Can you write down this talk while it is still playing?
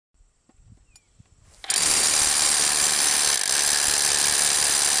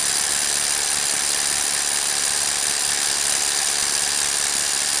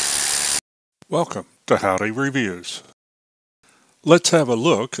Welcome to Howdy Reviews. Let's have a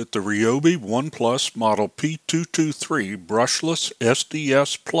look at the Ryobi One Plus Model P223 Brushless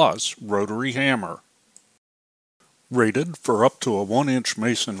SDS Plus Rotary Hammer. Rated for up to a 1-inch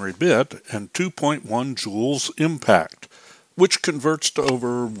masonry bit and 2.1 joules impact, which converts to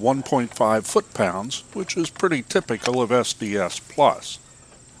over 1.5 foot-pounds, which is pretty typical of SDS Plus.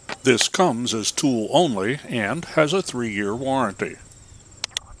 This comes as tool only and has a 3-year warranty.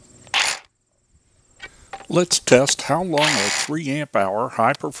 Let's test how long a 3 amp-hour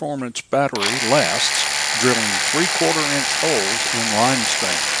high-performance battery lasts drilling 3/4-inch holes in limestone.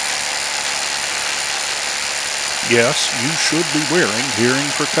 Yes, you should be wearing hearing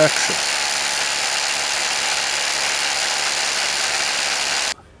protection.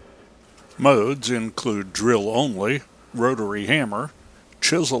 Modes include drill only, rotary hammer,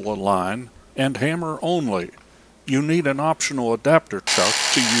 chisel align, and hammer only. You need an optional adapter chuck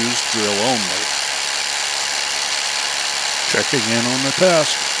to use drill only. Checking in on the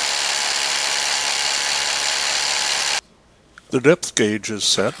test. The depth gauge is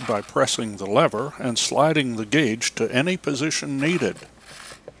set by pressing the lever and sliding the gauge to any position needed.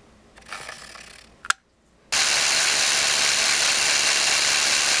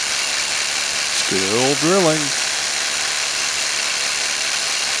 Still drilling.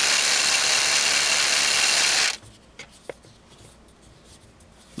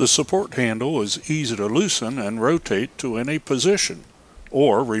 The support handle is easy to loosen and rotate to any position,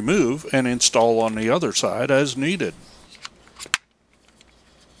 or remove and install on the other side as needed.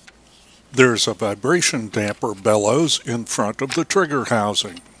 There's a vibration damper bellows in front of the trigger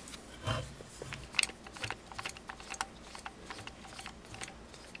housing.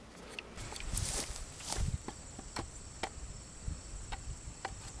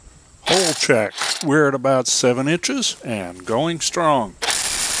 Hole check. We're at about 7 inches and going strong.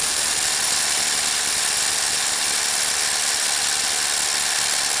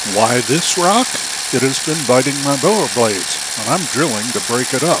 Why this rock? It has been biting my borer blades, and I'm drilling to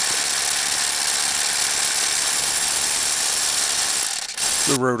break it up.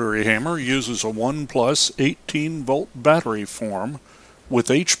 The rotary hammer uses a 1 plus 18-volt battery form with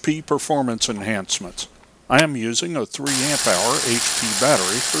HP performance enhancements. I am using a 3 amp-hour HP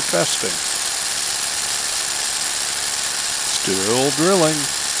battery for testing. Still drilling.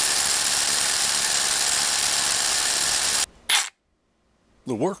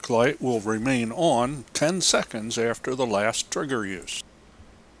 The work light will remain on 10 seconds after the last trigger use.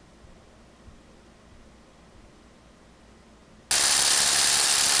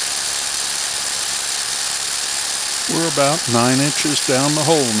 We're about 9 inches down the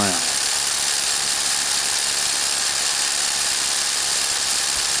hole now.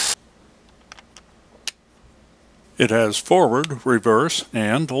 It has forward, reverse,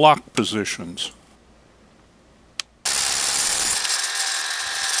 and lock positions.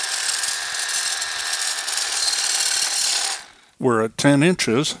 We're at 10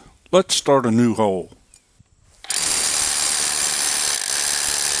 inches. Let's start a new hole.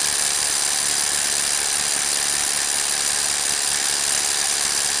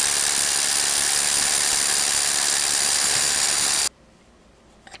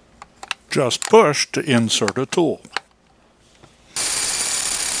 Just push to insert a tool.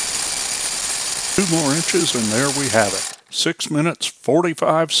 2 more inches and there we have it. 6 minutes,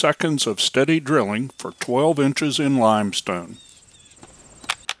 45 seconds of steady drilling for 12 inches in limestone.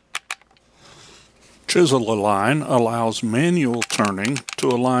 Chisel align allows manual turning to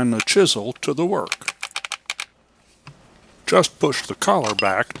align the chisel to the work. Just push the collar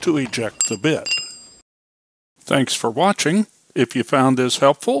back to eject the bit. Thanks for watching. If you found this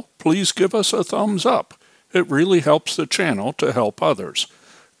helpful, please give us a thumbs up. It really helps the channel to help others.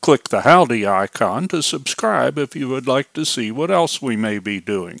 Click the Howdy icon to subscribe if you would like to see what else we may be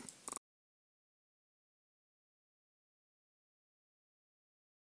doing.